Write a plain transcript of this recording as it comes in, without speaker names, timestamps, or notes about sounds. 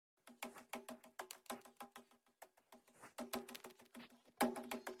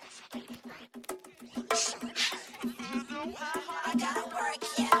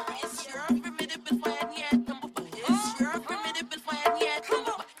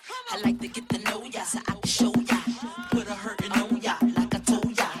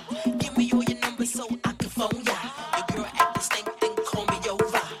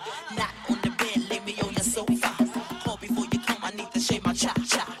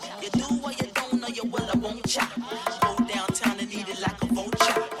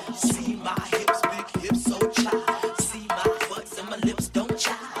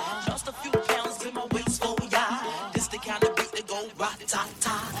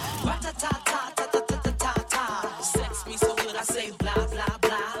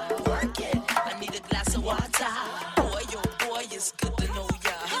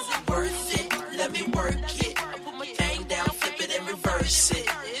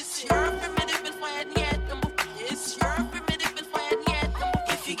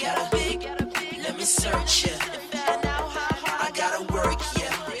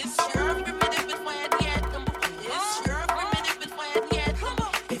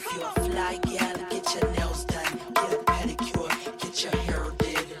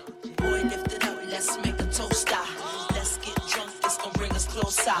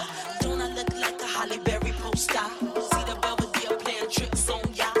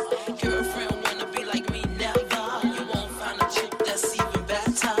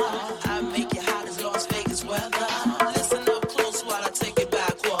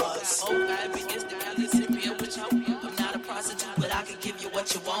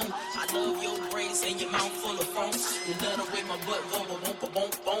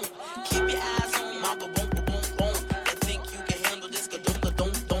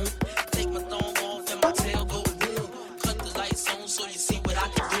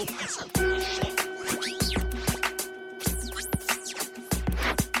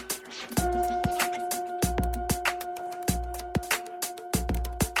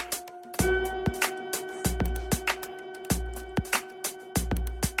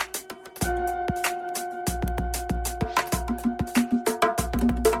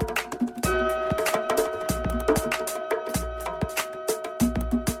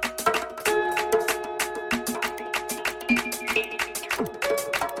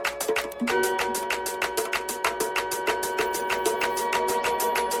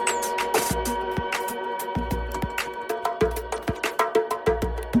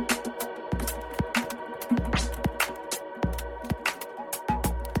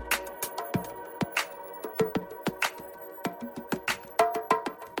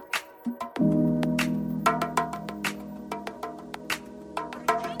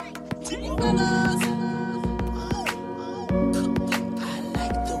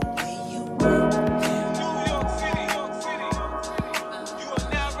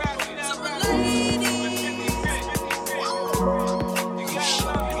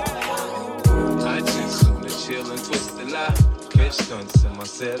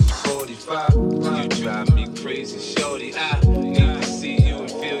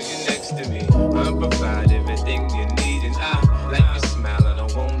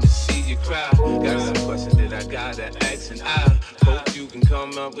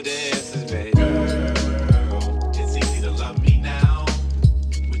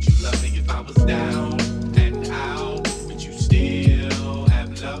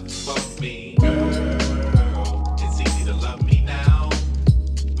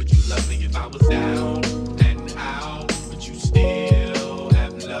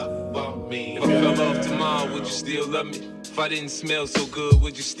Didn't smell so good,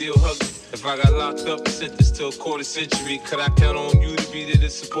 would you still hug me? If I got locked up and sentenced to a quarter century, could I count on you to be there to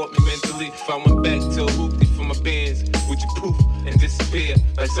support me mentally? If I went back to a hoopty for my bands, would you poof and disappear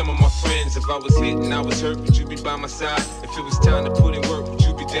like some of my friends? If I was hit and I was hurt, would you be by my side? If it was time to put in work, would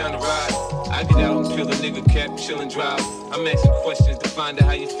you be down to ride? I get out and peel a nigga cap, chill and drive. I'm asking questions to find out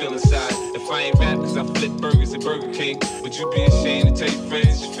how you feel inside. If I ain't rap cause I flip burgers at Burger King, would you be ashamed to tell your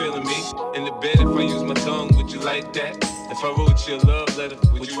friends you're feeling me? In the bed, if I use my tongue, would you like that? If I wrote you a love letter,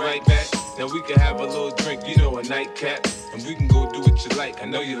 would you write back? Now we can have a little drink, you know, a nightcap, and we can go do what you like. I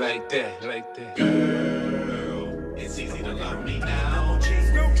know you like that, like that. Girl, it's easy to love me now.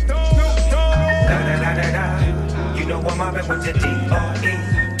 Da da da da da. You know I'm mobbing with the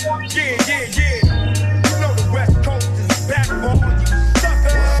D.R.E. Yeah, yeah, yeah. You know the West Coast is back on you.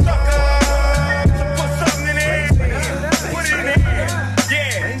 Sucker. So put something in there. Put it in there.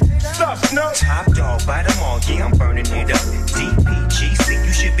 Yeah. Stuff, no. Top dog, bite them all. Yeah, I'm burning it up. DPGC,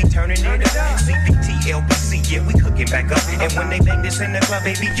 you should be turning it up. CPT, LBC, yeah, we cooking back up. And when they bang this in the club,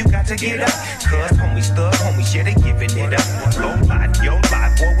 baby, you got to get up. Cuz homies, thug homies, yeah, they giving it up. Low life, yo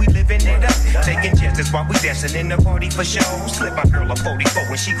life, boy, we living it up. Taking chances while we dancing in the party for show. Slip my girl a 44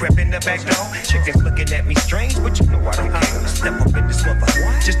 when she crept in the back door. Chickens looking at me strange, but you know I don't care. Step up in this mother,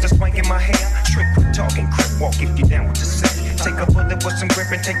 just a swank in my hair. Strictly talking, crip walk if you down with the set. Take a bullet with some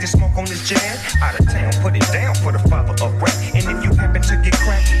grip and take the smoke on this jam. Out of town, put it down for the father of rap. And if you happen to get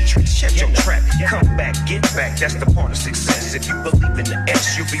cracked, shut your trap. Come back, get back, that's the part of success. If you believe in the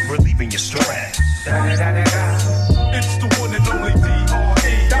S, you'll be relieving your stress. It's the one and only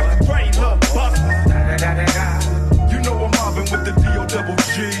D.R.E. Dr. Brain Love Buster. You know I'm mobbing with the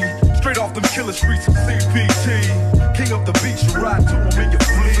D.O.G. Straight off them killer streets of CPT. King up the beach, you ride to him in your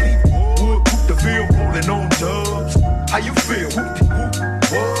fleet. Wood, whoop the bill, rolling on dubs. How you feel? Whoop,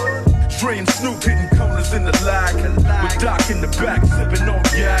 what? Dre and Snoop hitting corners in the lag. With Doc in the back, sipping on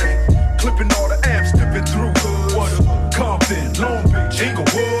yak. Clipping all the amps, dipping through hoods. Compton, Long Beach,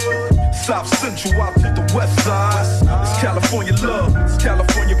 Inglewood. South Central out to the west side. It's California love, it's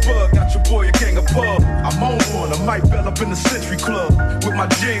California bug. Got your boy a gang of pub. I'm on one, I might bell up in the Century Club. With my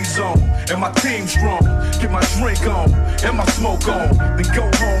jeans on, and my team strong. Get my drink on, and my smoke on. Then go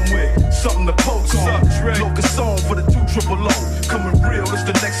home with something to poke on. Locus on for the 200. Coming real, it's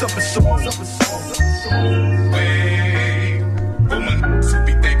the next episode. Wait, woman, so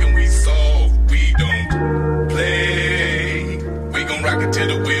be thinking we soft. We don't play. We gon' rock it till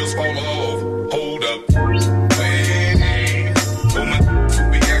the wheels fall off. Hold up. Wait, woman, so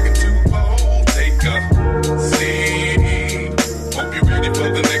we acting too bold. Take a seat. Hope you're ready for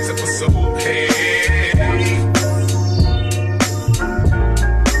the next episode. Hey,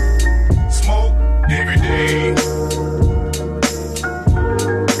 smoke every day.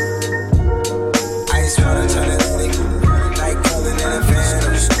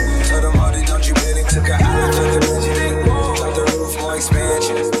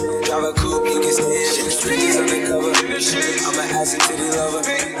 I'm an acid titty lover.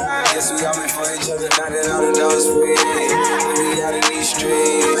 Guess we all meant for each other. Now that all the doors free, we out in these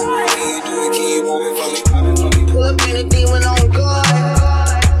streets. Can you do it? Can you want me for me? Pull up in a demon on guard,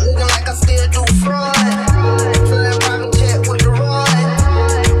 looking like I still do fraud. Feel that private jet with the rod.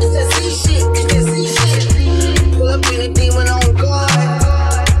 It's that Z shit. It's that Z shit. Pull up in a demon on guard,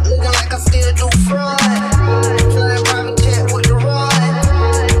 looking like I still do fraud. Feel that private jet with the rod.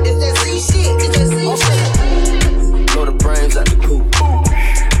 It's that Z shit. It's that Z shit. At the coop.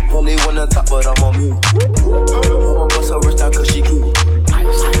 Only one on top, but I'm on mute. I'ma bust her wrist down cause she cute.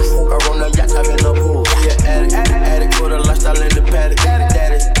 Her on the yacht, I've been a pool. Yeah, addict for the lifestyle in the paddock.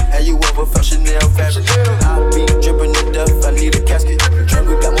 Daddy, have you ever felt Chanel fabric? I be dripping to death, I need a casket.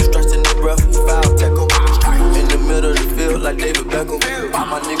 Trigger got more stress in the breath, foul tackle. In the middle of the field like David Beckham. All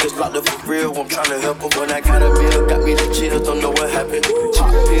my niggas locked up for real, I'm tryna help them. When I got a bill, got me the chills, don't know what happened.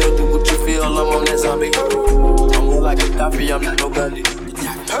 Pop a pill, do what you feel, I'm on that zombie. I'm more like a Daffy, I'm not no Gundy.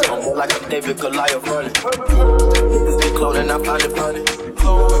 I'm more like a David Goliath running. Niggas get cloning, I find it funny. I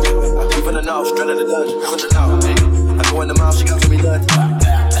keep in the north, straight out the dungeon. I go in the mouth, she gives me lunch.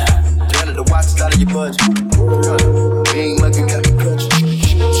 300 the watch, it's out of your budget. Being mugging, got me clutching.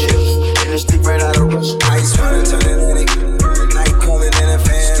 Yeah, in the stick right out of Russia. Ice running, turn Atlantic. Night calling in a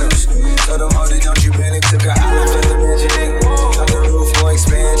phantom. So them hoes, don't you panic. Took her out of the mansion. On the roof, more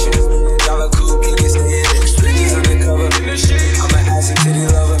expansion. Drive a coupe, kick it standing. Streets undercover. I'm an acid titty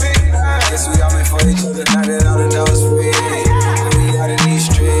lover. Guess we all meant for each other. Now that all the doors free, we out in these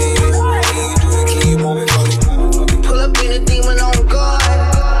streets. Can you do it? Can you want me for me? Pull up in a demon on guard,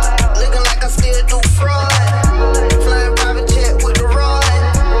 looking like I still do fraud. Flying private jet with the rod.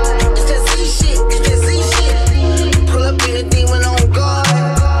 It's that Z shit. It's that Z shit. Pull up in a demon on guard,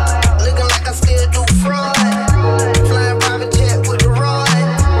 looking like I still do fraud. Flying private jet with the rod.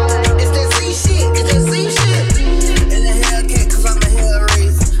 It's that Z shit. It's that Z shit. In the Hellcat, cause I'm a hell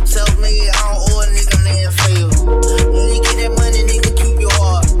raiser. Self-made, I don't owe a nigga land favor. When you get that money, nigga, keep your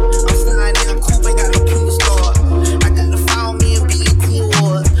heart. I'm sliding in a coupe, ain't got no key to start. I got to follow me and be a cool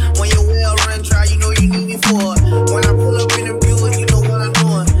wars. When your well run dry, you know you need me for it. When I pull up in the Buick, you know what I'm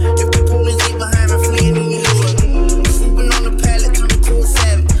doing. If the police get behind me, fleeing, then you know it. Sleeping on the pallet, turning to a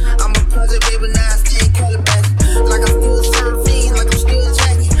savage. I'm a project baby, now I stay in Calabash. Like I'm still surfing, like I'm still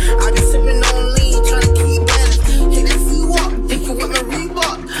jacking. I be sipping on lean, trying to keep balance. Hit that free walk, hit you with my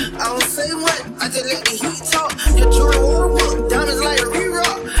Reebok. I don't say what, I just let the heat talk. Your jewelry won't look, diamonds like a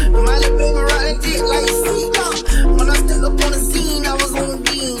re-rock. My little baby riding dick like a seatbelt. When I stepped up on the scene, I was on the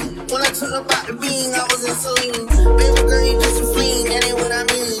beam. When I turned up out the beam, I was in saline. Baby girl, you just a fleen, that ain't what I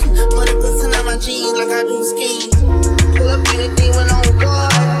mean. Money pussing out my jeans like I do ski. Pull up in a demon on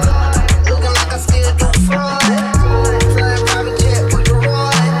guard, looking like I still do fraud. Flying private jet with the rod.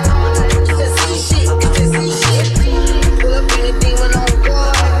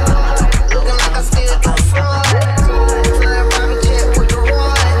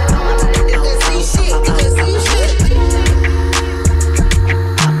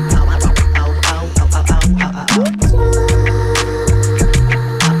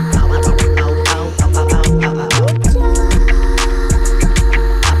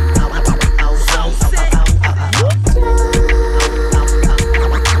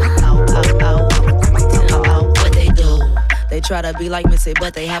 try to be like Missy,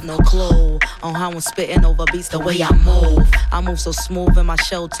 but they have no clue on how I'm spitting over beats the way I move. I move so smooth in my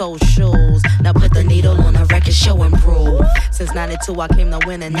shell-toe shoes. Now put the needle on the record, show improve. Since 92, I came to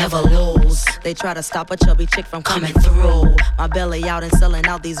win and never lose. They try to stop a chubby chick from coming through. My belly out and selling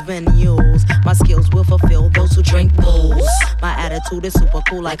out these venues. My skills will fulfill those who drink booze. My attitude is super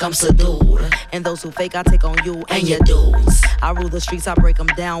cool, like I'm subdued. And those who fake, I take on you and your dudes. I rule the streets, I break them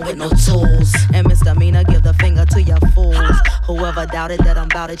down with no tools. And misdemeanor, give the finger to your fools. Whoever doubted that I'm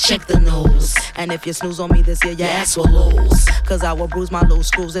about to check the news. And if you snooze on me this year, your ass will lose. Cause I will bruise my loose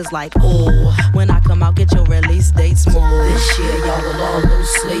screws, it's like, ooh. When I come out, get your release date smooth. This year, y'all will all lose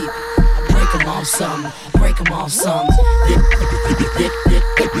sleep. Break them off some, break them off some.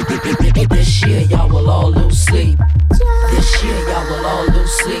 This year, y'all will all lose sleep. This year, y'all will all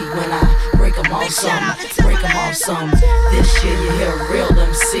lose sleep when I break them off some, break them off some. This year, you hear a real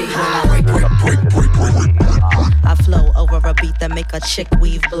MC when I break. I flow over a beat that make a chick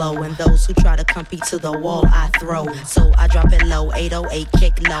weave blow. And those who try to compete to the wall, I throw. So I drop it low, 808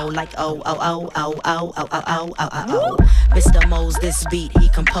 kick low, like oh, oh, oh, oh, oh, oh, oh, oh, oh, oh. Mr. Mo's this beat he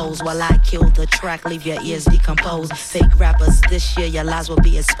composed while I kill the track, leave your ears decomposed. Fake rappers, this year your lies will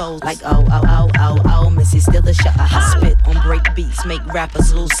be exposed. Like oh, oh, oh, oh, oh, Missy still the shot. I spit on break beats, make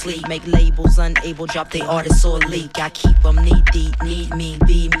rappers lose sleep, make labels unable, drop their artists or leak. I keep them knee deep, need me,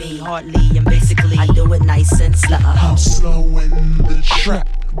 be me, hardly and basically I do it nice and slow. I'm slowing the track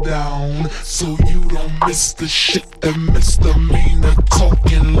down so you don't miss the shit that misdemeanor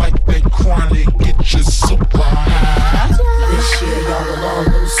talking like they chronic. Get your super high. This year y'all will all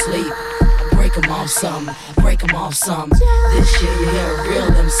lose sleep. Break them off some, break them off some. This year you hear a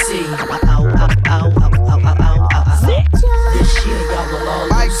real MC. Ow, ow, ow, ow, ow, ow, ow, ow. This year y'all will all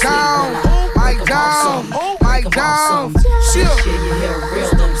lose sleep. Mic down, mic down. This year you hear a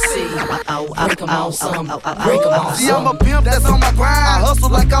real MC. Break them off some, break them off some. See, I'm a pimp that's on my grind. I hustle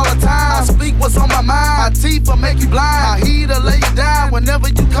like all the time. I speak what's on my mind. My teeth will make you blind. My heat'll lay you down whenever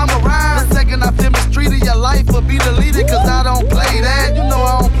you come around. The second I feel mistreated, your life will be deleted. Cause I don't play that. You know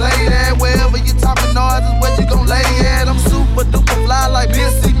I don't play that. Wherever you talking noise is where you gon' lay at. I'm super duper fly like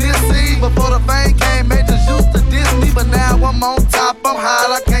Missy. Before the fame came, majors used to diss me. But now I'm on top, I'm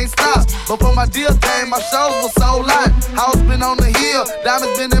high, I can't stop. Before my deal came, my shows were so light. House been on the hill,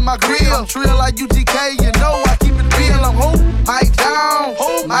 diamonds been in my grill. I'm trill like UGK, you know I keep it real. I'm who? Mike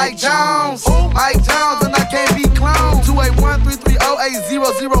Jones, Mike Jones, Mike Jones, and I can't be cloned.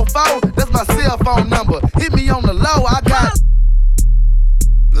 281-330-8004, that's my cell phone number. Hit me on the low, I got.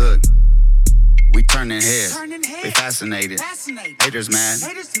 Look, we turning heads, we fascinated. Haters mad,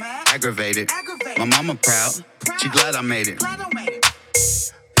 aggravated. My mama proud, she glad I made it.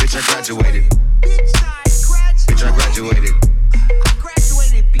 Bitch, I graduated. Bitch, I graduated.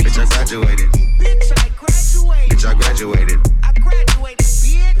 Bitch, I graduated. Bitch, I graduated.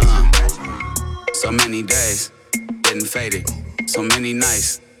 So many days, getting faded. So many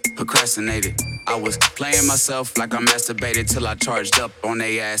nights, procrastinated. I was playing myself like I masturbated till I charged up on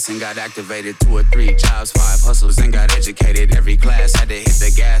they ass and got activated. 2 or 3 jobs, 5 hustles and got educated. Every class had to hit the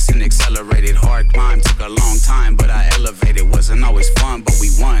gas and accelerated. Hard climb took a long time, but I elevated. Wasn't always fun, but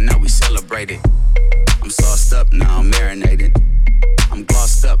we won, now we celebrated. I'm sauced up, now I'm marinated. I'm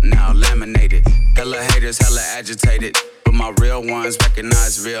glossed up, now laminated. Hella haters, hella agitated. But my real ones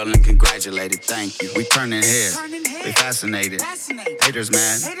recognize real and congratulated. Thank you. We turning heads, we fascinated. Haters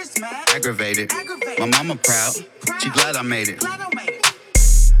mad, aggravated. My mama proud, she glad I made it.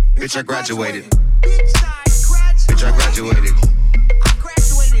 Bitch, I graduated. Bitch, I graduated.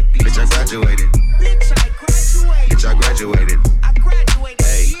 Bitch, I graduated. Bitch, I graduated.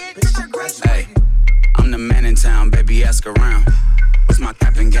 Hey, I'm the man in town, baby, ask around. Where's my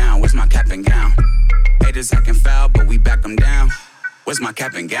cap and gown? Where's my cap and gown? Haters acting foul, but we back them down. Where's my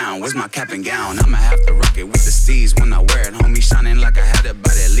cap and gown? Where's my cap and gown? I'ma have to rock it with the steez when I wear it. Homie shining like I had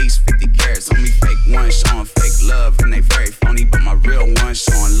about at least 50 carats. Homie fake one showing fake love and they very phony, but my real one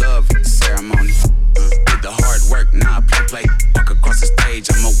showing love at the ceremony. Did the hard work, now I play. Walk across the stage,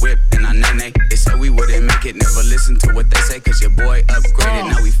 I'm a whip and I nay. They said we wouldn't make it, never listen to what they say, cause your boy upgraded,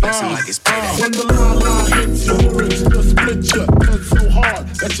 now we flexing like it's payday. When the line hits you, rich to split you. Cut so hard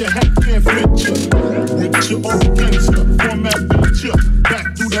that your head can't fit you. Rip you old gangster, format beat you.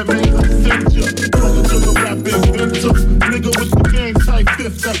 Back through that main center. Talking to the rap inventor. Nigga with the game type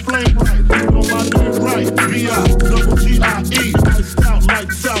fifth, that flame right. Know my name right. B-I-double-G-I-E.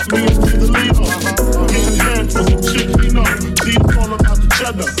 Lights out, me and see the leader. Getting hands for some chick, you know. See, it's all about the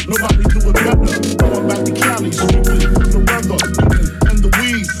cheddar. Nobody do it better. Going back to Cali, strictly from the weather. And the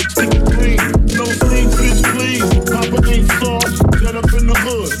weed, stick it clean. No sleeves, bitch, please. Papa ain't soft. Get up in the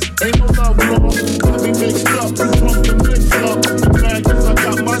hood. Ain't no love lost. Got me mixed up. You drunk and mixed up.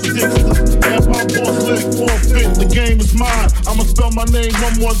 name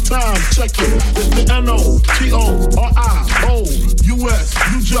one more time. Check it. It's the N-O-T-O-R-I-O-U-S.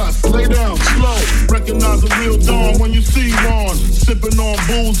 You just lay down slow. Recognize a real dawn when you see one. Sipping on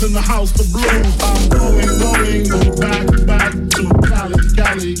booze in the house of blues. I'm going back to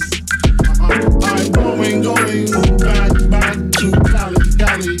Cali. I'm going back to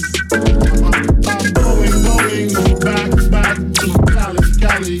Cali. I'm going back to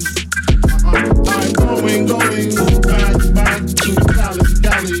Cali. I'm going back to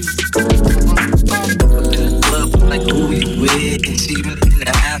Cali. Love like who you with, and see me in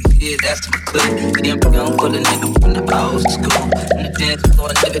the house, yeah, that's my clip. Yeah, I'm down for the nigga from the old school. On the dance floor,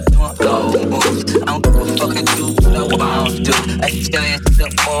 nigga doing old moves. I don't give a fuck, I do what I want to do. I hit your ass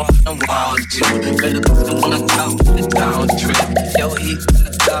up all I want to. Better listen when I talk to the down trip. Yo, he's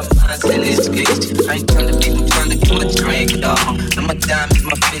gonna stop mine in this bitch. I ain't tryna be, I'm tryna get my drink, dawg. And my diamonds,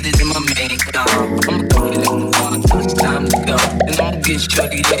 my fitted, and my mink, dawg. I'ma go ahead and move on till it's time to go. And I'ma get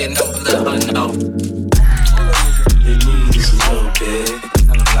shorty there and I'ma let her know. It needs a little bit.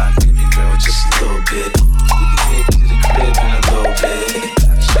 I'm a block, baby girl, just a little bit. We can head to the crib in a little bit. I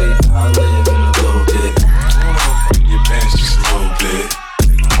can show you how I live in a little bit. Your pants just a little bit.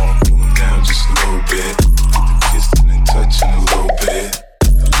 Come on, pull them down just a little bit. Kissing and touching a little bit.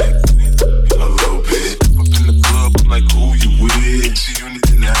 A little bit. Up in the club, I'm like, who you with? See you in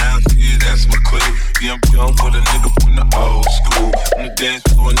the house, yeah, that's my clique. Yeah, I'm young for the nigga from the old school. On the dance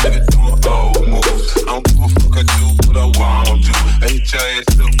floor, nigga doing old moves. I don't give a fuck, I do what I want to. I hit your ass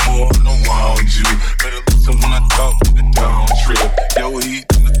up, boy, I don't want you. Better listen when I talk to the down trip. Yo, heat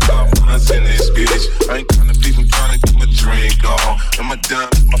in the top, mine's in this bitch. I ain't tryna beef, I'm tryna get my drink on. And my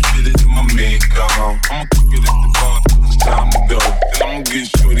diamonds, my fitted, and my mink on. I'ma cook it at the bar till it's time to go. And I'ma get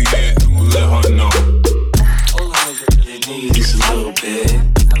shorty in, I'ma let her know. All a nigga really needs is a little bit.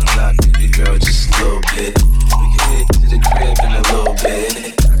 I'm a lot, baby girl, just a little bit. We can head to the crib in a little bit.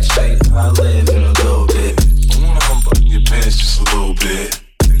 I can show you how I live in a little bit. I wanna unbutton your pants just a little bit.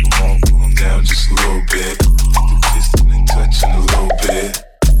 Take them on, pull them down just a little bit. The kissing and touching a little bit.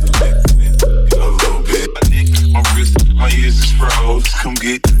 The licking a little bit. My neck, my wrist, my ears is froze. Come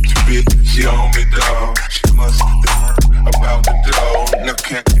get your bitch, she on me, dog. She must have heard about the dough. Now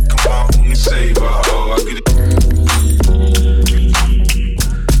can't come out and save her, oh, I get it.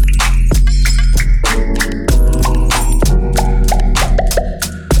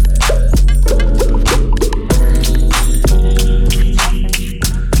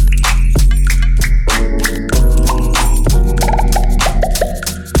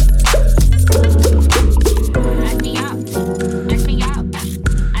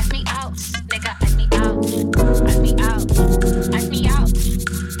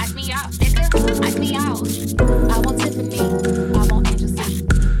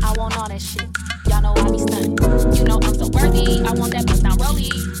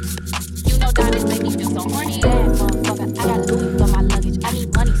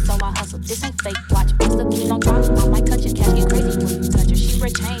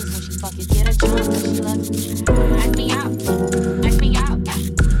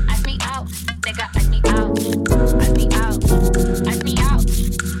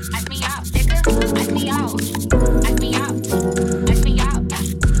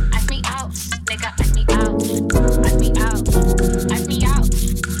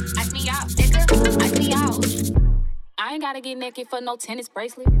 For no tennis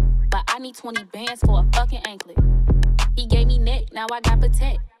bracelet, but I need 20 bands for a fucking anklet. He gave me neck, now I got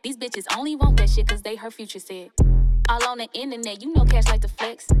protect. These bitches only want that shit cause they her future said. All on the internet, you know cash like the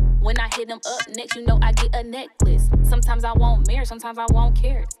flex. When I hit them up next, you know I get a necklace. Sometimes I want marriage, sometimes I want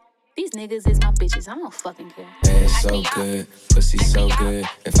carrots. These niggas is my bitches, I don't fucking care. Ass so good, pussy so good.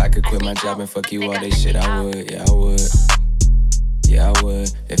 If I could quit my job and fuck you all day shit, I would, yeah I would. Yeah, I would.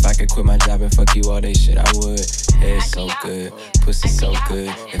 If I could quit my job and fuck you all day shit, I would. Head so good, pussy so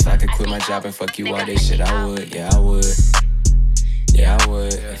good. If I could quit my job and fuck you all day shit, I would. Yeah, I would. Yeah, I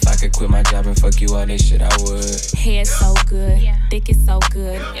would. If I could quit my job and fuck you all day shit, I would. Head so good, dick is so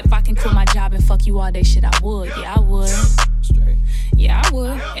good. If I can quit my job and fuck you all day shit, I would. Yeah, I would. Yeah, I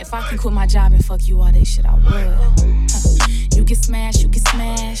would. If I can quit my job and fuck you all day shit, I would. You can smash, you can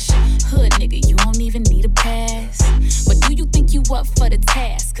smash. Hood nigga, you don't even need a pass. But do you think you up for the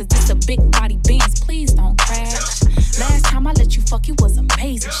task? Cause this a big body Benz, please don't crash. Last time I let you fuck, it was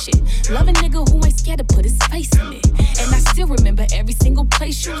amazing shit. Love a nigga who ain't scared to put his face in it. And I still remember every single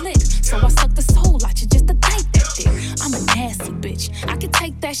place you lit. So I suck the soul out you just to take that dick. I'm a nasty bitch, I can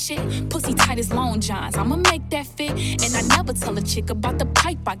take that shit. Pussy tight as Long Johns, I'ma make that fit. And I never tell a chick about the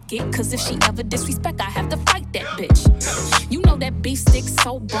pipe I get. Cause if she ever disrespect, I have to fight that bitch. You know that beef stick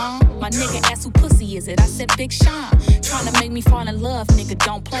so bomb. My nigga asked who pussy is it. I said Big Sean. Tryna make me fall in love, nigga,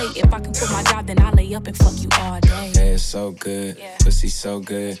 don't play. If I can quit my job, then I lay up and fuck you all day. Hey, it's so good, pussy so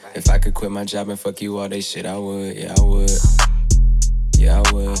good. If I could quit my job and fuck you all day, shit, I would, yeah, I would. Yeah,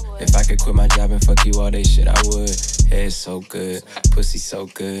 I would. If I could quit my job and fuck you all day, shit, I would. Head so good, pussy so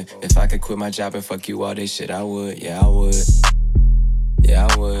good. If I could quit my job and fuck you all day, shit, I would. Yeah, I would. Yeah,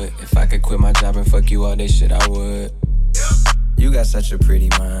 I would. If I could quit my job and fuck you all day, shit, I would. You got such a pretty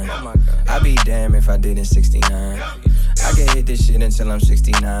mind. I'd be damned if I didn't 69. I can hit this shit until I'm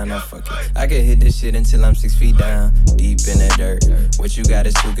 69. Oh, fuck it. I can hit this shit until I'm 6 feet down, deep in the dirt. What you got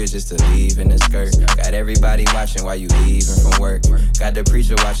is too good just to leave in the skirt. Got everybody watching while you leaving from work. Got the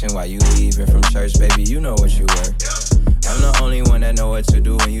preacher watching while you leaving from church. Baby, you know what you were. I'm the only one that know what to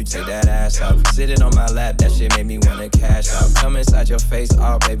do when you take that ass out. Sitting on my lap, that shit made me wanna cash out. Come inside your face,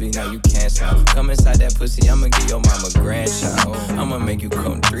 oh baby, now you can't stop. Come inside that pussy, I'ma give your mama grandchild. I'ma make you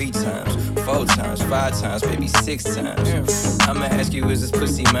come 3 times, 4 times, 5 times, baby 6 times. I'ma ask you, is this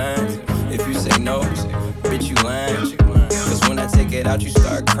pussy mine? If you say no, bitch you lying. Cause when I take it out, you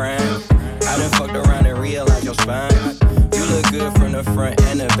start crying. I done fucked around and realized your spine. You look good from the front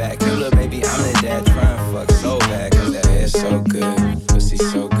and the back. You look, baby, I'm the dad trying to fuck so bad. Cause that ass so good, pussy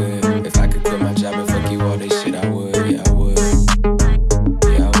so good. If I could quit my job and fuck you all day, shit, I would, yeah, I would.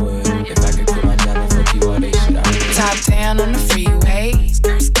 Yeah, I would. If I could quit my job and fuck you all day, shit, I would. Top down on the freeway.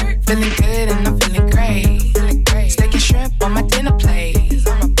 Feeling good and I'm feeling great. Steak and shrimp on my dinner plate.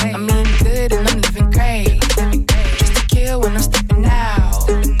 I'm eating good and I'm living great. Just to kill when I'm stepping out.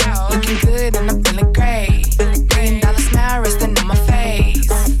 Looking good and I'm feeling great. $1 million smile resting on my face.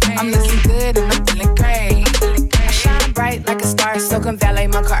 I'm looking good and I'm feeling great. I shine bright like a star, so come valet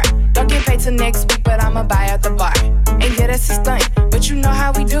my car. Don't get paid till next week, but I'ma buy out the bar. And yeah, that's a stunt, but you know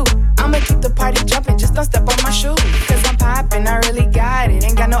how we do. I'ma keep the party jumping, just don't step on my shoe. Cause I'm poppin', I really got it.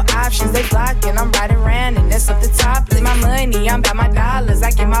 Ain't got no options, they blockin'. I'm riding around and that's up the top. It's my money, I'm about my dollars.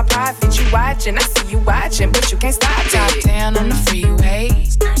 I get my profit, you watchin', I see you watchin', but you can't stop it. Top down on the freeway.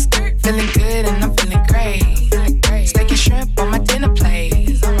 Feeling good and I'm feeling great. Steak and shrimp on my dinner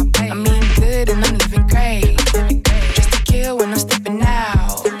plate. I'm eating good and I'm living great. Just to kill when I'm stepping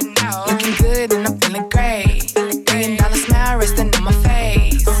out. Looking good and I'm feeling great. $1 million smile resting on my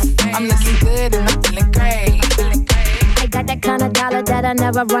face. I'm looking good and I'm feeling great. I got that kind of dollar that I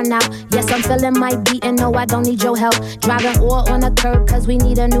never run out. Yes, I'm feeling my beat and no, I don't need your help. Driving all on the curb cause we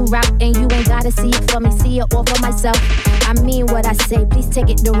need a new route. And you ain't gotta see it for me, see it all for myself. I mean what I say, please take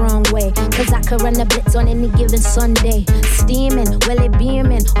it the wrong way. Cause I could run the blitz on any given Sunday. Steaming, will it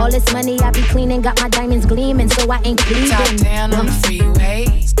beaming? All this money I be cleaning, got my diamonds gleaming, so I ain't pleading. Top down on the freeway.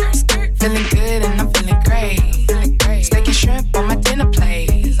 Feeling good and I'm feeling great. Steak and shrimp on my dinner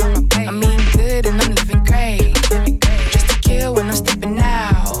plate. I'm eating good and I'm living great. Just to kill when I'm stepping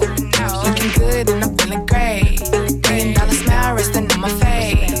out. Looking good and I'm feeling great. $1 million smile resting on my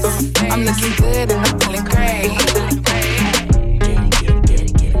face. I'm looking good and I'm feeling great.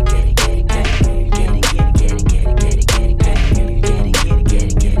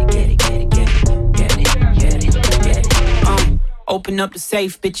 Open up the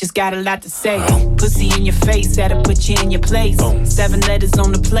safe, bitches got a lot to say. Pussy in your face, that'll put you in your place. 7 letters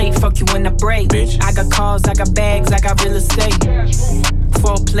on the plate, fuck you when I break. Bitch. I got cars, I got bags, I got real estate.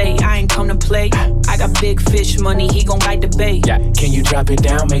 Foreplay, I ain't come to play. I got big fish money, he gon' bite the bait. Yeah. Can you drop it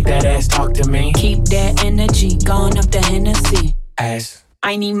down, make that ass talk to me? Keep that energy, going up the Hennessy. Ass.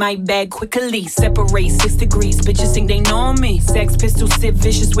 I need my bag quickly, separate 6 degrees, bitches think they know me. Sex pistol, sip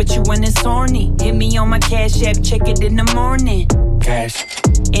vicious with you when it's horny. Hit me on my cash app, check it in the morning. Cash.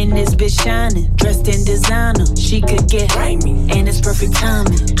 And this bitch shining, dressed in designer. She could get me, and it's perfect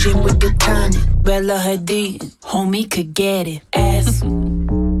timing. Gym with the tonic, Bella Hadid, homie could get it. Ass,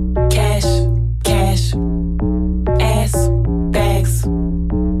 cash, cash, ass, bags,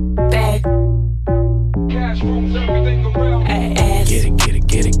 bag. Cash moves everything around. Ass, get it, get it,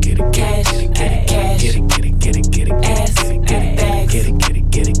 get it, get it, cash, get it, cash, get it, get it, get it, get it, ass, get it, get it, bags, get it, get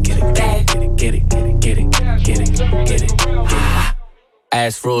it, get it, get it, get it, get it, get it, get it, get it.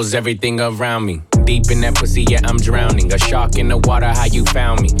 Ass rules everything around me. Deep in that pussy, yeah, I'm drowning. A shark in the water, how you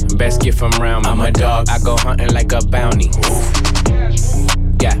found me? Best gift from round me. I'm a dog, I go hunting like a bounty.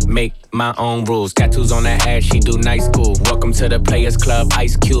 Yeah, make my own rules. Tattoos on that ass, she do night school. Welcome to the Players Club,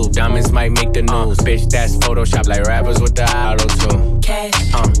 Ice Cube. Diamonds might make the news. Bitch, that's Photoshop like rappers with the auto-tune.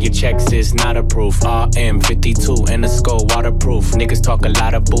 Cash. Your checks is not approved. RM52 and the skull waterproof. Niggas talk a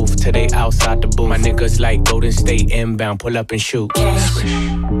lot of booth till they outside the booth. My niggas like Golden State inbound, pull up and shoot. Cash,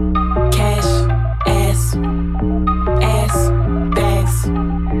 cash, ass, ass, bags,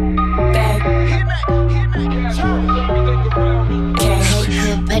 bag.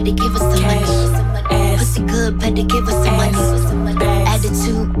 Petty better give us some money. Pussy good, better give us some money.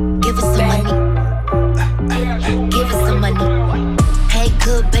 Attitude, give us some money. Give us some money. Hey,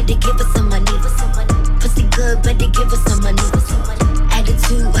 good, better give us some money. Pussy good, better give us some money.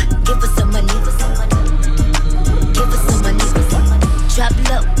 Attitude, give us some money. Give us some money. Drop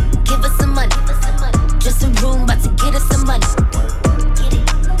low, give us some money. Just a room, about to get us some money.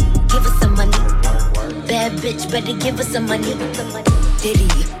 Give us some money. Bad bitch, better give us some money. Diddy,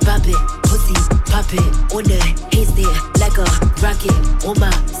 pop it, pussy, pop it. On the handstand, like a rocket. On my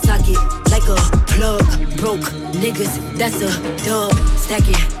socket, like a plug. Broke niggas, that's a dub. Stack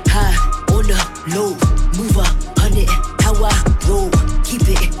it high, on the low. Move 100, how I roll. Keep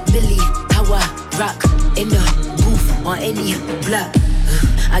it milli, how I rock. In the booth, on any block.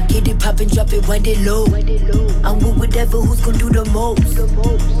 I get it poppin', drop it, wind it low. I'm with whatever, who's gon' do the most.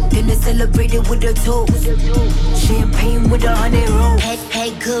 Then they celebrate it with their toes. Champagne with 100 rolls.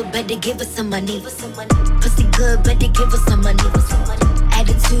 Hey, good, better give us some money. Pussy good, better give us some money.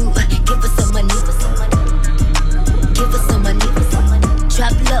 Attitude, give us some money. Give us some money.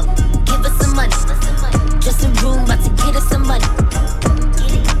 Drop low, give us some money. Just a room, about to get us some money.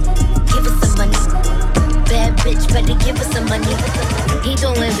 Give us some money. Bad bitch, better give us some money. He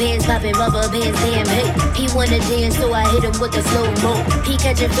throwing bands, popping rubber bands, damn, hey. He wanna dance, so I hit him with the slow-mo. He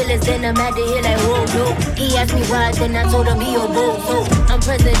catching feelings, then I'm at the hill like, whoa, no. He asked me why, then I told him he a bozo. I'm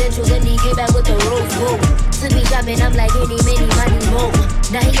presidential, then he came back with the rose gold. To be shopping, I'm like, any, money, more.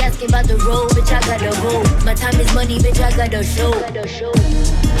 Now he asking about the road, bitch, I gotta go. My time is money, bitch, I gotta show.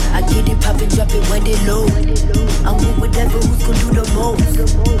 I get it poppin', drop it, wind it low. I'm with whatever, who's gon' do the most.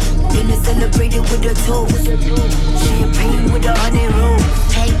 Then they celebrate it with their toes. Champagne with 100 rolls.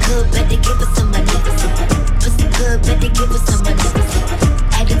 Hey, good, better give us some money. Pussy good, better give us some money.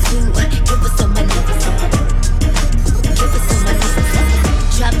 Attitude, give us some money. Give us some money.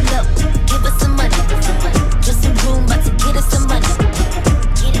 Drop low, give us some money. Just a room, about to get us some money.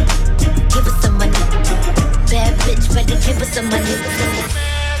 Give us some money. Bad bitch, better give us some money.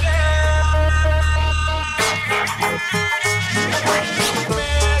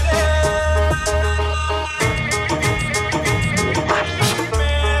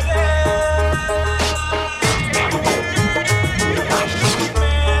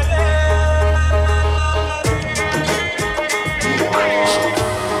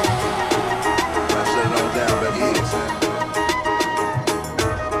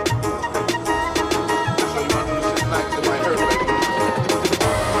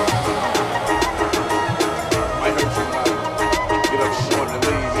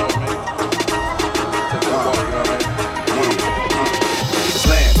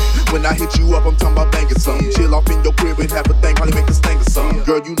 When I hit you up, I'm talking about banging something. Chill off in your crib and have a thing, probably make a sting or something.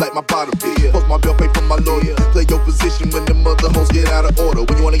 Girl, you like my bottom bitch. Post my bill, pay for my lawyer. Play your position when the mother hoes get out of order.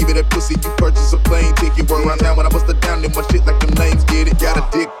 When you wanna give me that pussy, you purchase a plane ticket. Word around now when I bust it down in my shit like them lanes get it. Got a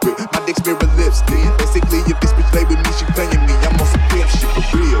dick grip, my dick's mirror lipstick. Basically, if this bitch play with me, she playing me. I'm on some pimp shit for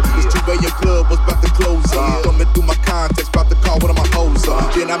real. This 2 a.m. club was about to close up. Thumbing through my contacts, about to call one of my hoes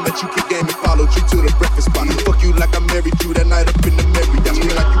up. Then I met you, kick game and followed you to the breakfast spot. Fuck you like I married you that night up in the Marriott.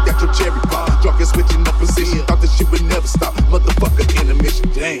 Scream like you got your cherry pop. Drunk and switching up position, thought this shit would never stop. Motherfucker intermission,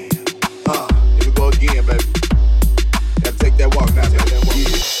 damn. Here we go again, baby. Gotta take that walk now, baby.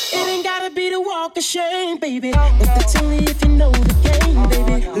 It ain't gotta be the walk of shame, baby. But that's only if you know the game,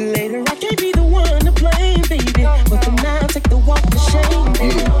 baby. Later I can't be the one to blame, baby. But for now, take the walk of shame,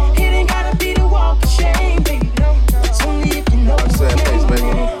 baby. It ain't gotta be the walk of shame, baby. It's only if you know the game,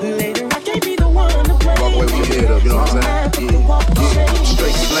 baby. Later I can't be the one to blame. Walk away with your head up, you know what I'm saying? Yeah.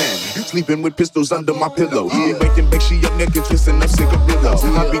 Straight slam. Sleeping with pistols under my pillow. Yeah. Making bake, she up naked, twisting up cigarillos.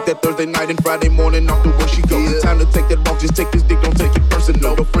 I beat that Thursday night and Friday morning off to where she go. Time to take that walk, just take this dick, don't take it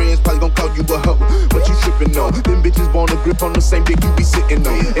personal. Your friends probably gon' call you a hoe, but you trippin' on. Them bitches want a grip on the same dick you be sitting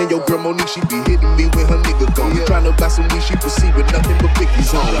on. And your girl Monique, she be hitting me when her nigga gone. Tryna buy some weed, she proceed with nothing but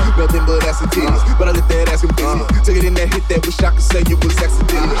pickies on. Nothing but ass and titties, but I let that ass come busy. Take it in that hit that, wish I could say it was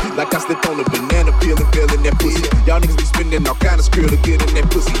accidental. Like I slipped on a banana peel and fell in that pussy. Y'all niggas be spending all kind of skill to get in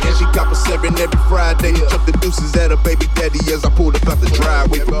that pussy. And she cop a 7 every Friday. Chuck the deuces at her baby daddy as I pulled up out the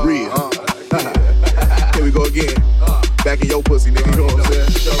driveway for real. Here we go again. Back in your pussy, nigga. You know what I'm saying?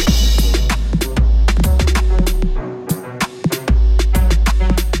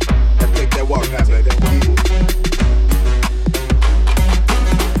 Let's take that walk now, baby.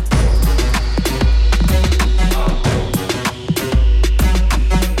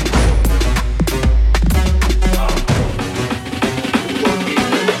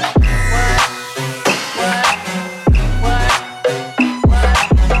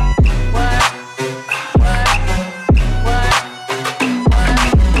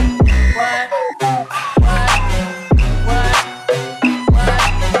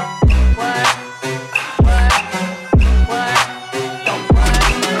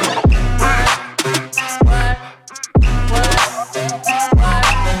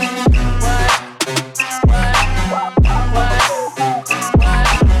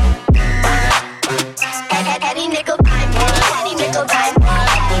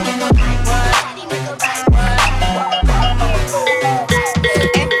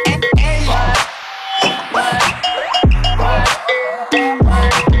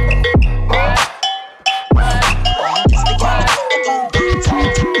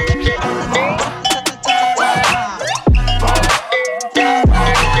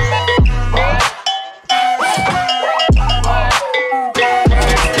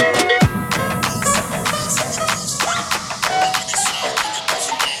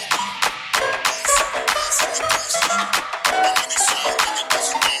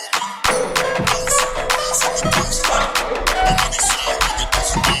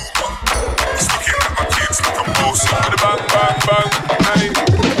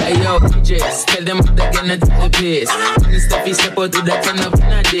 dress. Tell them how they gonna take the piss. When the steppy step out to that turn up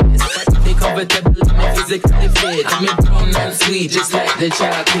in a diss. They comfortable and me physically fit. I'm me brown and sweet just like the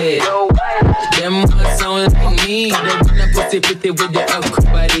chocolate. Them all sound like me. They wanna pussy pretty with the awkward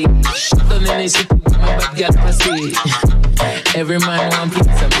body. Shut down in the city with my bad girl pussy. Every man want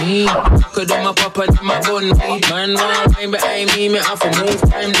piece of me. Cause them a papa, them a bun me. Man want wine behind me have to move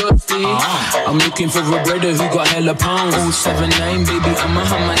time dusty. I'm looking for a brother who got hella pounds. 079 baby, I'm a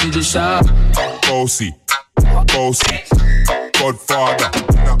hammer to the shop. Bossy, bossy, Godfather,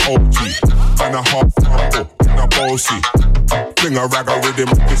 and a OG, and a half humble, and a bossy. Fling a rag a rhythm,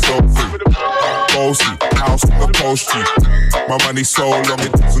 it's so free. Bossy, house on the post G. My money so long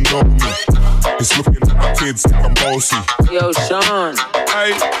it doesn't know me. It's looking at my kids like I'm bossy. Yo, Sean.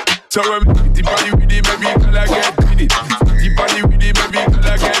 Hey, so when me the body with it, maybe girl I get with it. The body with it, maybe girl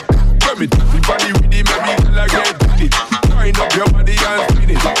I get. When me the body with it, maybe girl I get with it. Wind up your body and spin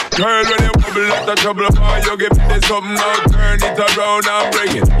it. Girl, when you bubble out of trouble, boy, you give me this something now. Turn it around and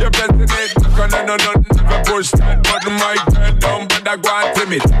bring it. You're pressing it back and I know nothing. Never push that button, my girl down, but I go and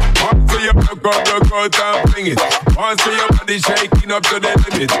trim it. Once you broke out and bring it. Once your body shaking up to the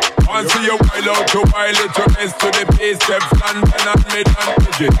limit. Once you wild out to wild it, you rest to the base, step stand and mid and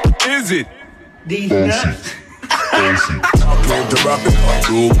digit. Is it? I came to rap it, I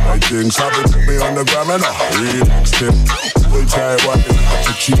do my things. Have it me on the gram and I remix it. Full time rapping,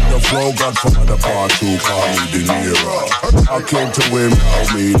 to keep the flow. Godfather part 2, call me De Niro. I came to win,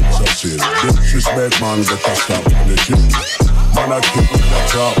 now me succeed. Disrespect man, get a stop in the gym. Man, I keep it the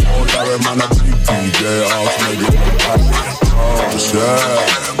top. All that man, I keep DJ off, maybe oh, yeah,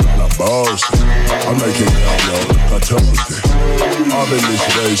 man, I boss. I'm making it out, yo, like a toasty. I'm in this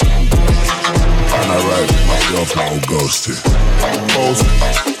race. And I write myself no ghosty.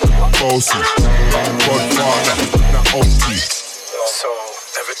 Bossy, Godfather, not OT. So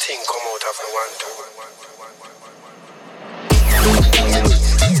everything come out of the one two.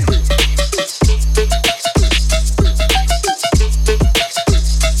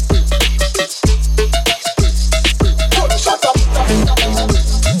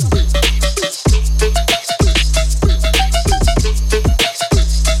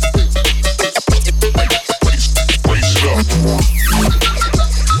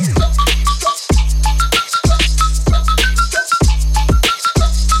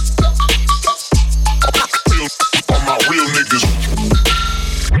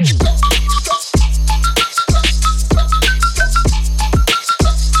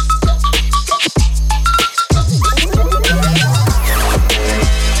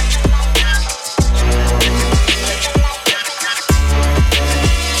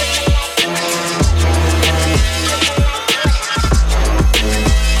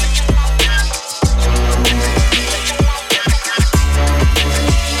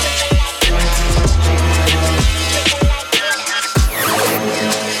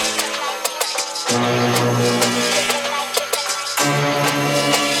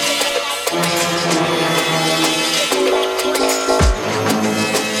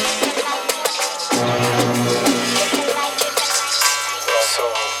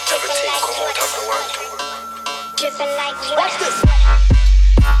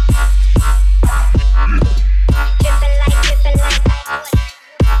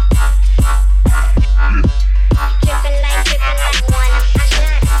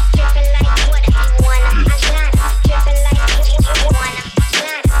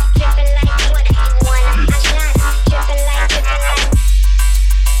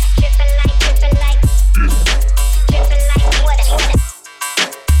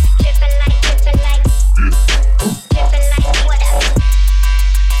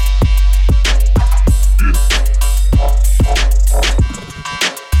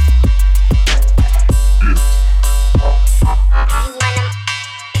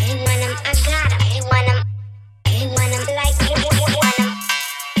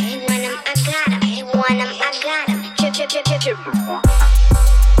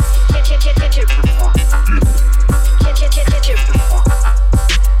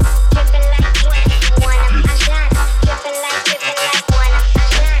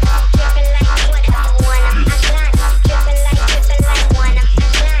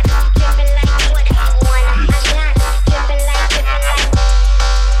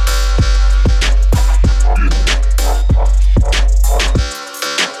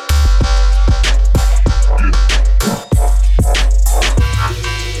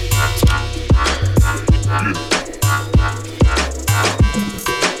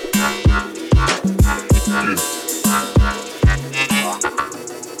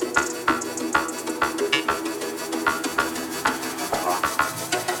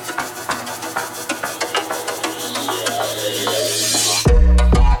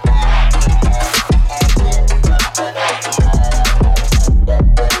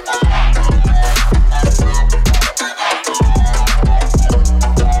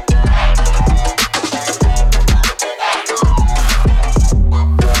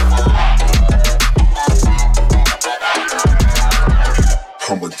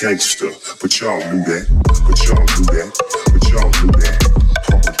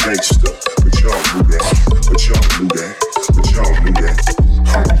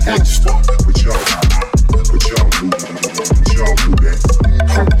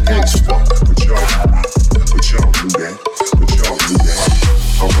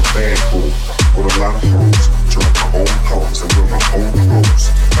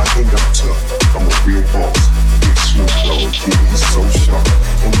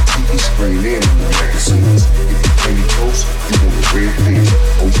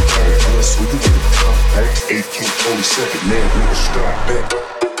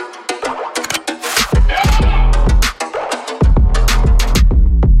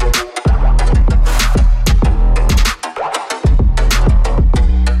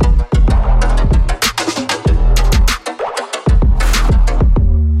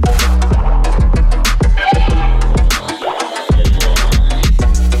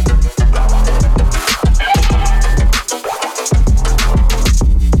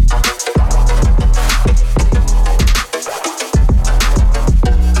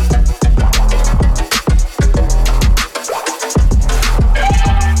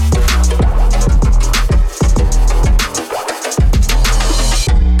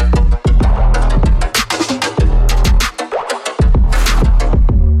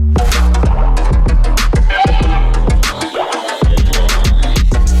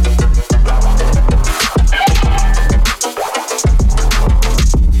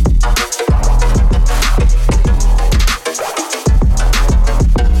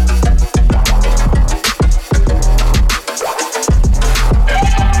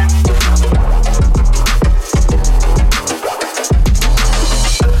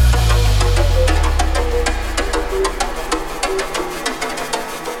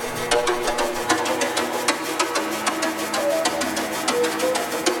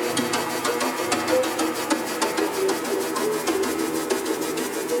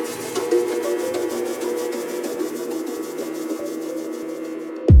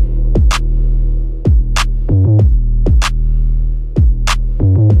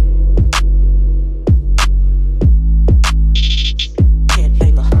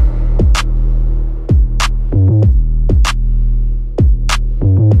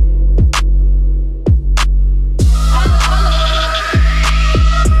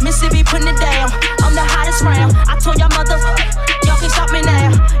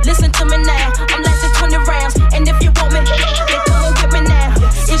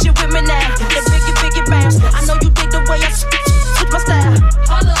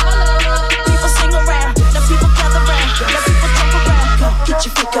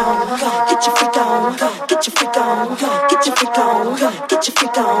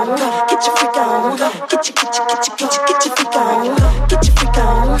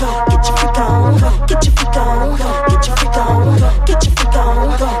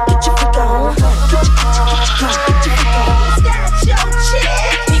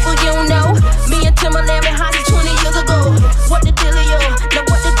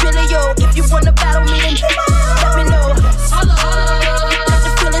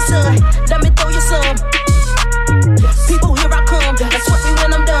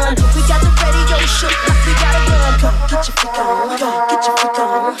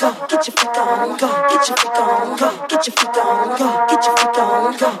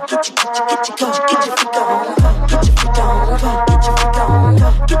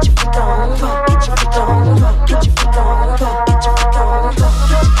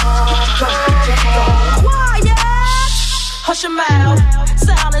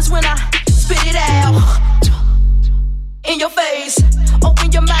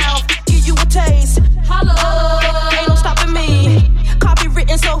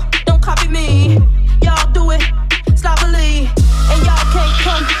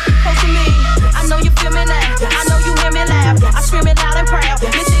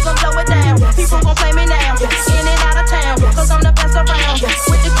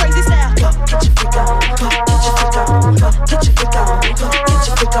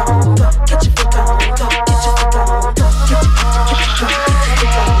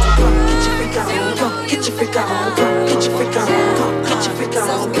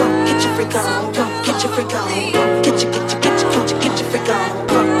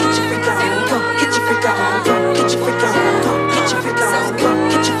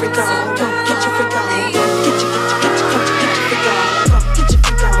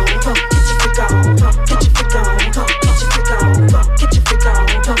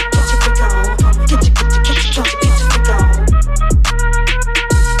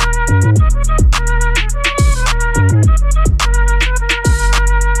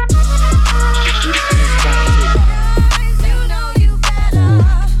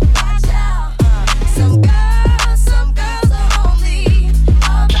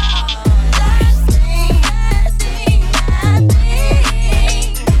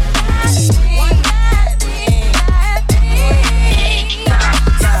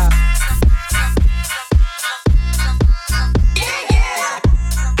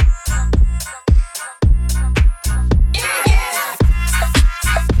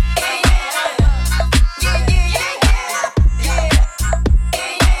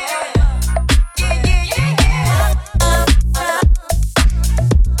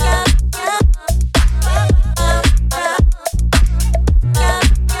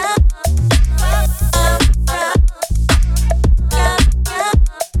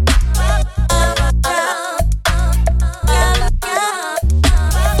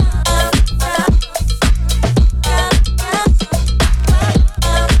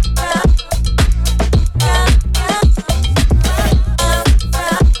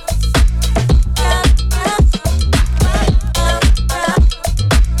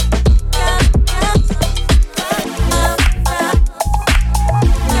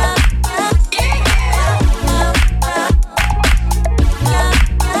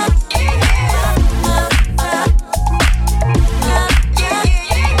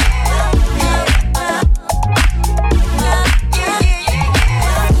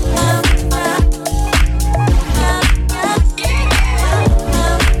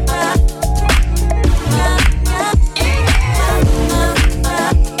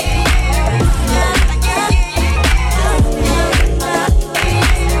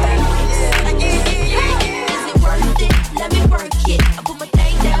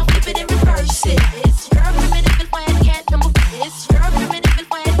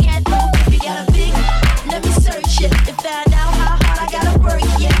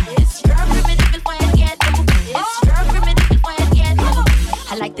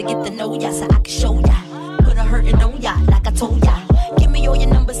 like to get to know ya so I can show ya. Put a hurtin' on ya like I told ya. Give me all your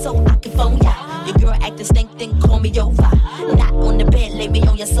numbers so I can phone ya. Your girl acting stink, then call me over. Not on the bed, lay me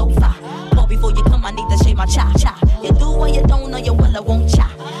on your sofa. Call before you come, I need to shave my cha-cha. You do or you don't, or you will or won't cha.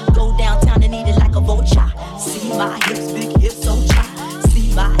 Go downtown and eat it like a vulture. See my hips, big hips, so cha.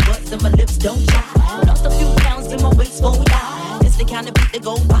 See my butts and my lips, don't cha. Lost a few pounds in my waist, for ya. It's the kind of beat that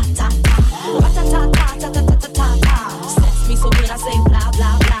go ba-ta-ta. Ba-ta-ta-ta-ta-ta-ta-ta-ta. Sex me so good I say blah,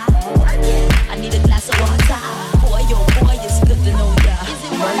 blah, blah. I need a glass of water. Boy, oh boy, it's good to know ya. Is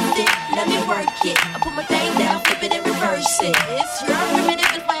it worth it? Let me work it. I put my thing down, flip it and reverse it. It's your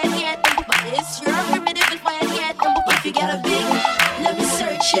primitive plan yet. It's your primitive plan yet. If you got a big, let me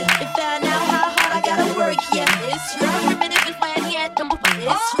search it. To find out how hard I gotta work, yeah. It's your primitive plan yet.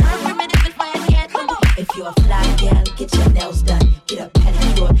 It's your primitive plan yet. If you're a fly gal, get your nails done. Get a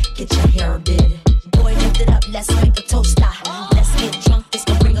pedicure, get your hair did. Boy, lift it up, let's make a toaster. Let's get drunk, this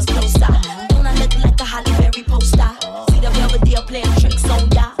gon' bring us closer. Don't I look like a Holly Berry poster? See the Belvedere playing tricks on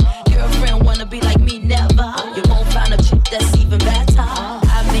ya. Girlfriend wanna be like me, never. You won't find a chick that's even better.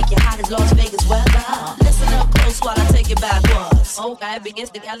 I make you hot as Las Vegas weather. Listen up close while I take it backwards. Okay, begins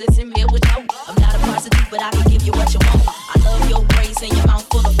to listen me with no. I'm not a prostitute, but I can give you what you want. I love your braids and your mouth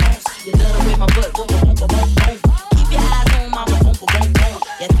full of bones. You love the way my butt boom, boom, boom, boom, boom. Keep your eyes on mama, boom, boom, boom, boom.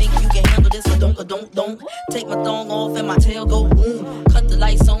 You think you can handle this, so don't. Take my thong off and my tail go boom. Cut the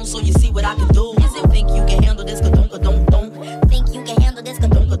lights on so you see what I can do. Is it think you can handle this, don't. Think you can handle this,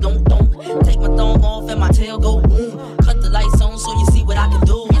 don't. Take my thong off and my tail go boom. Cut the lights on so you see what I can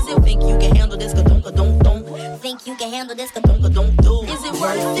do. Is it think you can handle this, don't. Think you can handle this, don't. Is it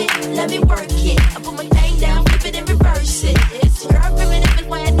worth it? Let me work it. I put my thing down, flip it and reverse it. It's your primitive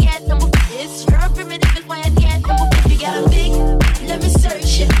plan yet. It's your primitive plan yet. If you got a big, let me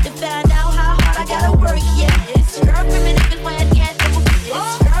search it to find out how hard I gotta work, yeah. It's your primitive plan yet.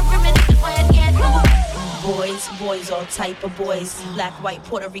 It's your primitive plan yet. Boys, all type of boys. Black, white,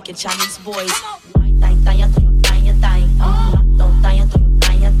 Puerto Rican, Chinese boys.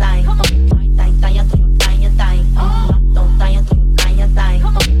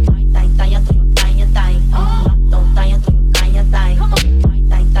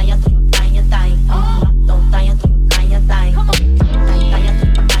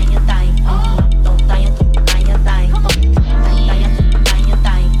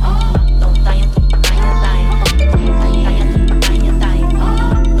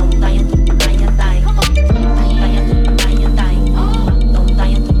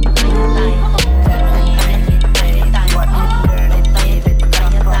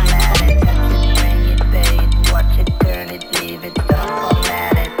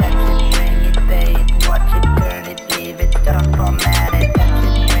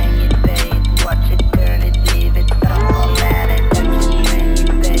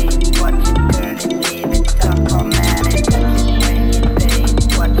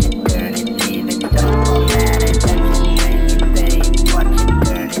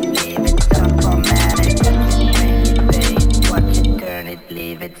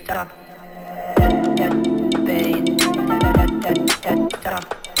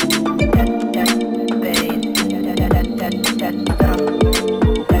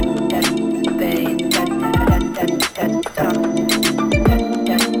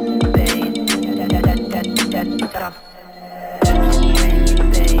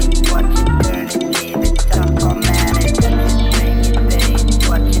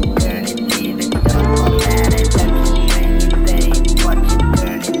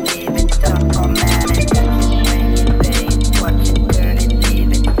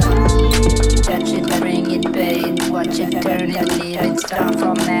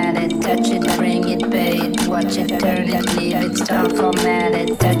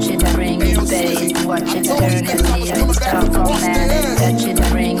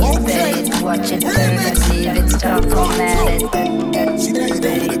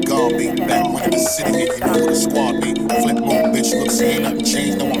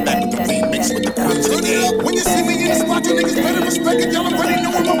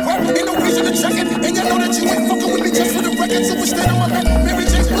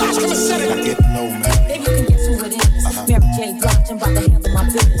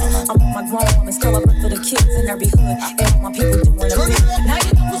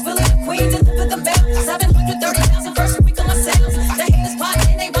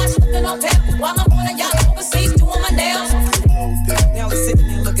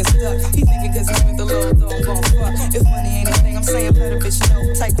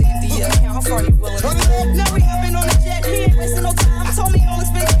 Now we hopping on the jet, he ain't wasting no time. Told me all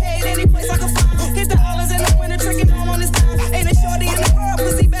expenses paid, any place I could find. Hit the islands in the winter, tricking on his time. Ain't a shorty in the world,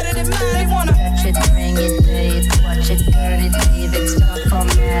 pussy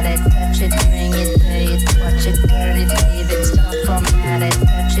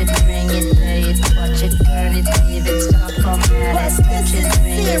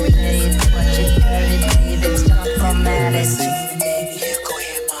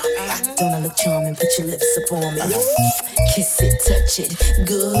look charming, put your lips upon me. Kiss it, touch it,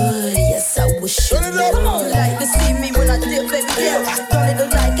 good. Yes, I wish you knew. Come on, like to see me when I dip, baby, yeah. Don't it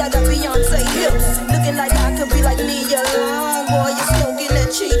look like I got Beyonce hips? Looking like I could be like me alone. Boy, you're smoking that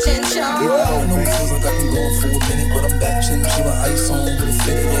Cheech and Chong. I know it feels like I've been gone for a minute, but I'm back, chin, she my ice on with a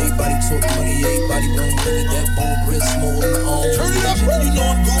fitted. Everybody talk money, everybody don't look at that ball, wrist, small on the arm. Turn it up, you know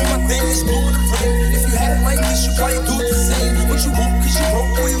I'm doing my thing, it's blowing the rain. If you had it like this, you probably do it the same. What you want, cause you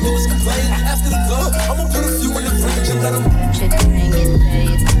broke, all you do is complain. After the club, I'ma put a few in the range and let them touch it, bring it,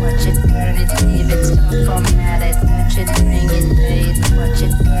 babe. Watch it, burn it, leave it, stop, format it. Touch it, bring it, babe. Watch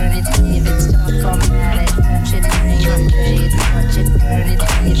it, burn it, leave it, stop, format it. Touch it, bring it, babe. Watch it, burn it,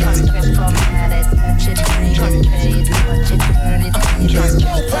 leave it, stop, format it. Touch it, bring it, babe. Watch it, burn it, leave it,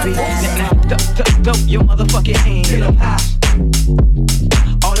 stop, format it. Dope your motherfucking hand. Get up high.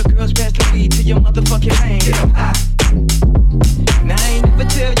 All the girls pass the weed to your motherfucking hand. Get up high. Now I ain't never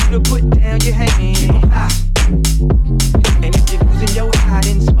tell you to put down your hand. Get up high. And if you're losing your eye,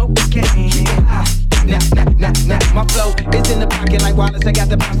 then smoke the cane. Get up high. Nah, my flow is in the pocket like Wallace. I got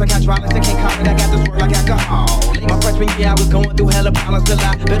the bounce like hydraulics. I can't call it, I got the swirl like alcohol. My freshman year, I was going through hella problems till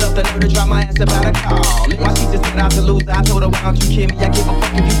I built up the nerve to drop my ass about a call. My teacher set out to lose, I told her, why don't you kill me? I give a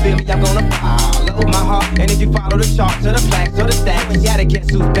fuck if you feel me, I'm gonna follow my heart. And if you follow the charts or the facts or the stats, you gotta guess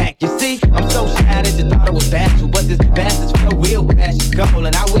who's back. You see, I'm so shattered, you thought it was bashful, but this bastard's for real. Crash is gold,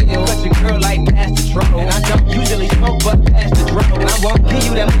 and I will touch your girl like Master Troll. And I don't usually smoke, but pass the drone. And I won't give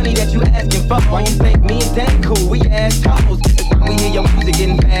you that money that you asking for. Why you think me and Dan cool? We assholes. It's when we hear your music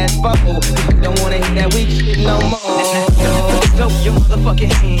getting fast forward. We don't wanna hear that weak shit no more. Dope your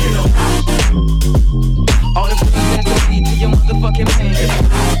motherfucking hand. All the girls pass the weed to your motherfucking hand.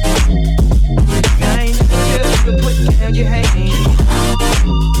 Now I ain't never tell you to put down your hand.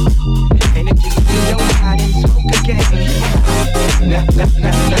 And if you feel your eye, then smoke again.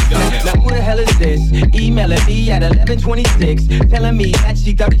 Now who the hell is this? Emailing me at 11:26, telling me that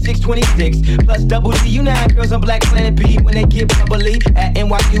she 3626 plus double D. You know how girls on Black Planet B when they get bubbly at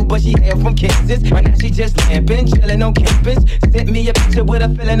NYU, but she hail from Kansas. Right now she just lamping, chilling on campus. Sent me a picture with a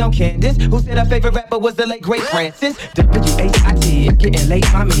feeling on Candace, who said her favorite rapper was the late great Francis. W-H-I-T, it's getting late,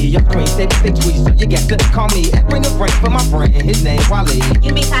 mommy. Your screen said they tweet, so you got to call me. Bring a friend for my friend, his name Wally.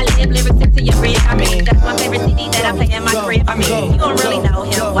 You mean Talib lyrics into your rib? I mean, that's my favorite CD that I play in my crib. I mean, you don't really know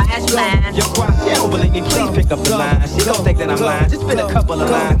him, why is you lying? You're quiet, she don't believe me, please pick up the line. She don't think that I'm lying, just spit a couple of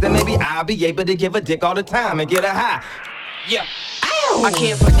lines, then maybe I'll be able to give a dick all the time and get her high. Yeah. I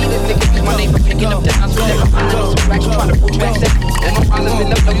can't believe it, niggas use my name for picking up the house with never mind. So racks, you trying to pull back set. And my problems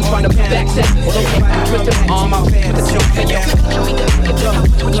in up, you trying to pull back set. Well, don't somebody twist them on my fans, the joke, and yo.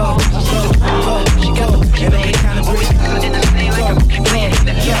 She got the push, and they kind of breathe. And I say like a man,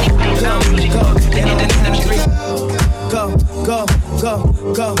 that she ain't no, she go. And then the street. Go, go, go,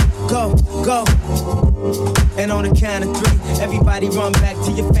 go, go, go. And on the count of three, everybody run back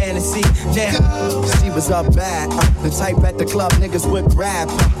to your fantasy. Now, she was up bad, the type at the club niggas would grab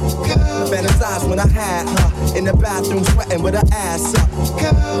her. Fantasize when I had her in the bathroom sweating with her ass up.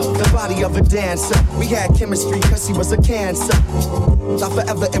 The body of a dancer, we had chemistry cause she was a cancer. Not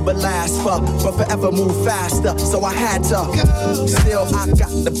forever it would last for, but forever move faster, so I had to. Still I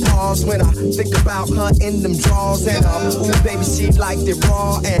got the pause when I think about her in them drawers. And ooh baby she liked it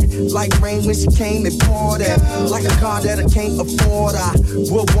raw, and like rain when she came and poured it. Like a car that I can't afford, I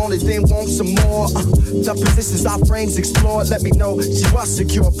would want it, then want some more. The positions our brains explored, let me know she was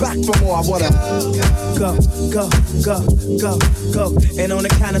secure. Back for more, I wanna go, go, go, go, go. And on the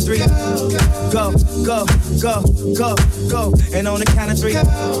count of three, go, go, go, go, go. And on the count of three,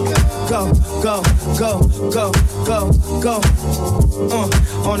 go, go, go, go, go, go.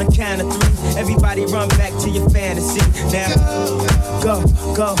 On the count of three, everybody run back to your fantasy. Now, go,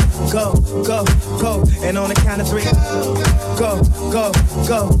 go, go, go, go. And on the count of three, go, go,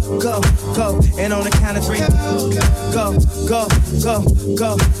 go, go, go. And on the count of three, go, go, go,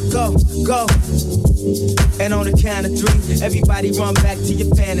 go, go, go. And on the count of three, everybody run back to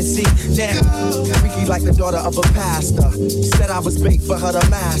your fantasy. Now, freaky like the daughter of a pastor. Said I was bait for her to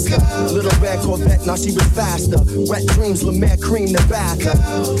master. Little red Corvette, now she was faster. Wet dreams, Lemaire cream the bath.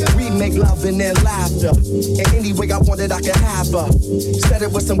 We make love and then laughter. And any way I wanted, I could have her. Said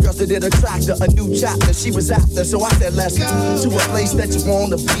it was some girls that did attract her. A new chapter she was after, so I said let's to a place that you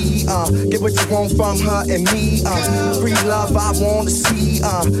wanna be. Get what you want from her and me. Free love I wanna see.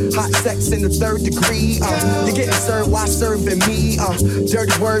 Hot sex in the third degree. You're getting served while serving me.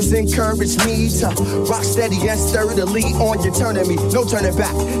 Dirty words encourage me to rock steady and sturdily on your turning me. No turning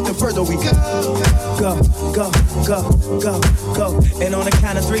back. The further we go, go, go, go, go, go. And on the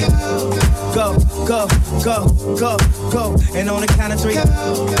count of 3, go, go, go, go, go. And on the count of 3,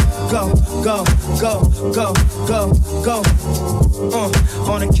 go, go, go, go, go, go.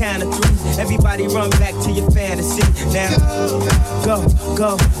 On the count of 3, everybody run back to your fantasy. Now, go,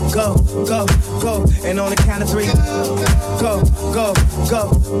 go, go, go, go. And on the count of 3, go, go,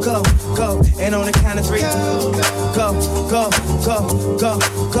 go, go, go. And on the count of 3, go, go, go, go,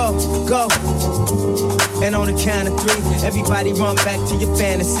 go, go. And on the count of 3, everybody run back to your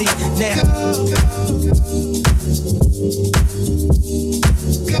fantasy. Now,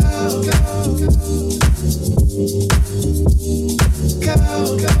 go, go, go,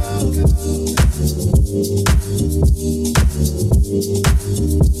 go, go.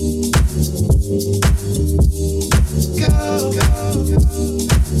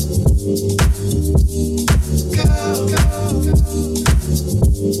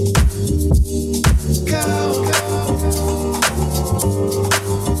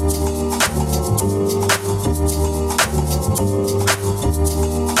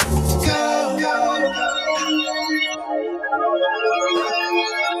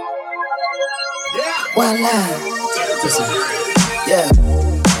 Voila. Yeah.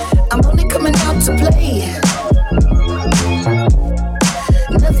 I'm only coming out to play.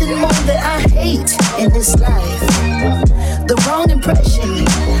 Nothing more that I hate in this life. The wrong impression,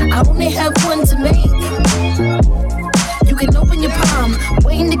 I only have one to make. You can open your palm,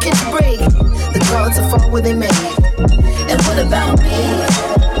 waiting to catch a break. The cards will fall where they may. And what about me?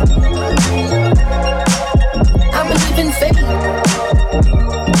 I believe in fate.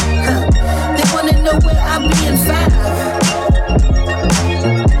 They wanna know where I'll be in 5.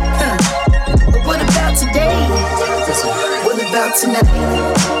 But what about today? What about tonight?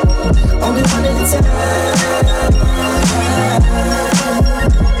 Only one at a time.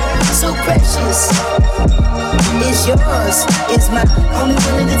 So precious. It's yours, it's mine. Only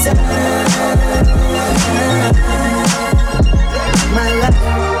one at a time. My life.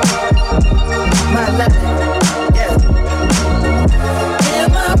 My life. Yeah.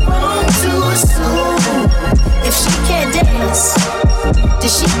 Am I wrong to assume if she can't dance, then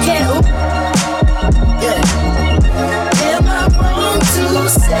she can't ooh? Yeah. Am I wrong to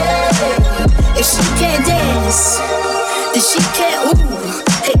say if she can't dance, then she can't ooh?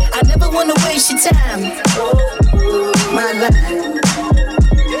 Hey, I never wanna waste your time. My life,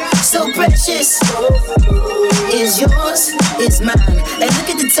 so precious, is yours, is mine. And look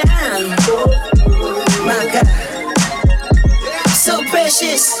at the time, my God. So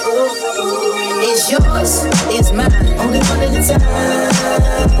precious, is yours, is mine. Only one at a time.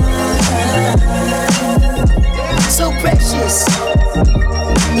 So precious,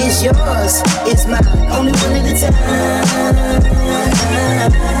 is yours, is mine. Only one at a time.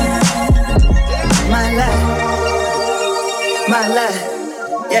 My life,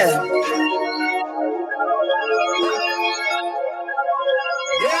 yeah.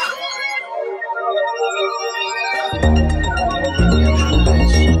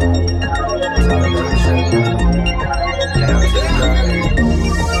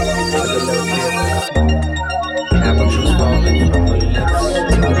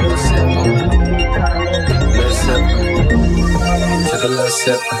 Take a little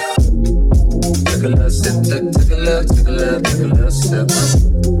sip. Take a little sip. Take a little sip.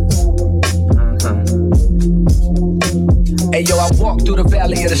 Hey yo, I walk through the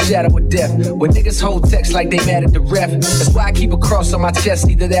valley of the shadow of death, where niggas hold text like they mad at the ref. That's why I keep a cross on my chest,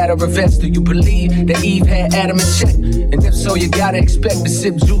 either that or a vest. Do you believe that Eve had Adam in check? And if so, you gotta expect to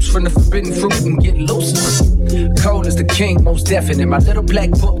sip juice from the forbidden fruit and get loose. Cold as the king, most definite. My little black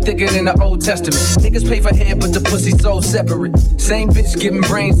book thicker than the Old Testament. Niggas pay for head, but the pussy so separate. Same bitch giving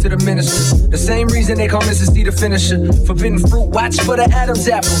brains to the minister. The same reason they call Mrs. D the finisher. Forbidden fruit, watch for the Adam's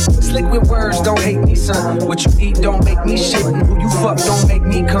apple. Slick with words, don't hate me, son. What you eat don't make me shit. And who you fuck don't make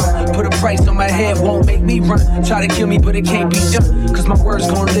me come. Put a price on my head, won't make me run. Try to kill me, but it can't be done. Cause my words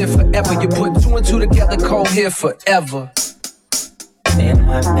gon' live forever. You put 2 and 2 together, cold here forever. Me and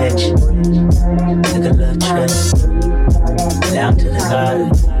my bitch took a little trip down to the garden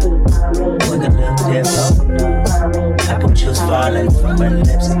with a little dip. Apple juice falling from her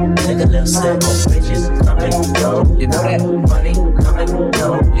lips. Take a little sip. Bitches coming, go. You know that money coming,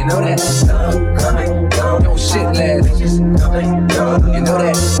 go. You know that love coming, go. No shit, lad. Bitches coming, go. You know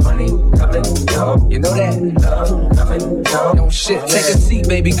that money coming, go. You know that love coming, go. No shit. Take a seat,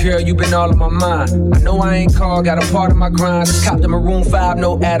 baby girl. You been all in my mind. I know I ain't called, got a part of my grind. Just copped the Maroon 5,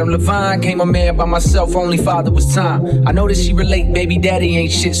 no Adam Levine. Came a man by myself, only father was time. I know that she relate, baby daddy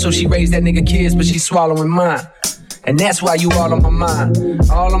ain't shit, so she raised that nigga kids, but she swallowing mine. And that's why you all on my mind.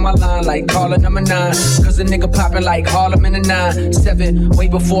 All on my line like caller number 9. Cause a nigga poppin' like Harlem in the 9-7. Way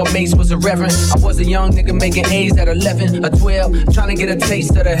before Mace was a reverend. I was a young nigga making A's at 11 or 12. Trying to get a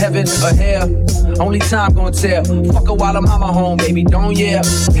taste of the heaven or hell. Only time gonna tell. Fuck her while I'm on my home, baby, don't yell.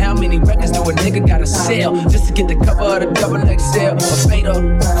 How many records do a nigga gotta sell just to get the cover of the double XL or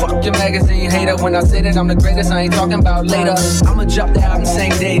fader? Fuck your magazine hater. When I say that I'm the greatest, I ain't talking about later. I'ma drop the album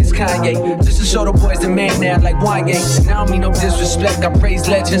same day as Kanye, just to show the boys the man now like Wanye. And I don't mean no disrespect, I praise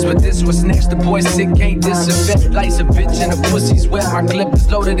legends, but this was next. The boy sick, can't disinfect. Life's a bitch and the pussy's wet. My clip is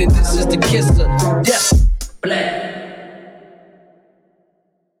loaded and this is the kiss of death.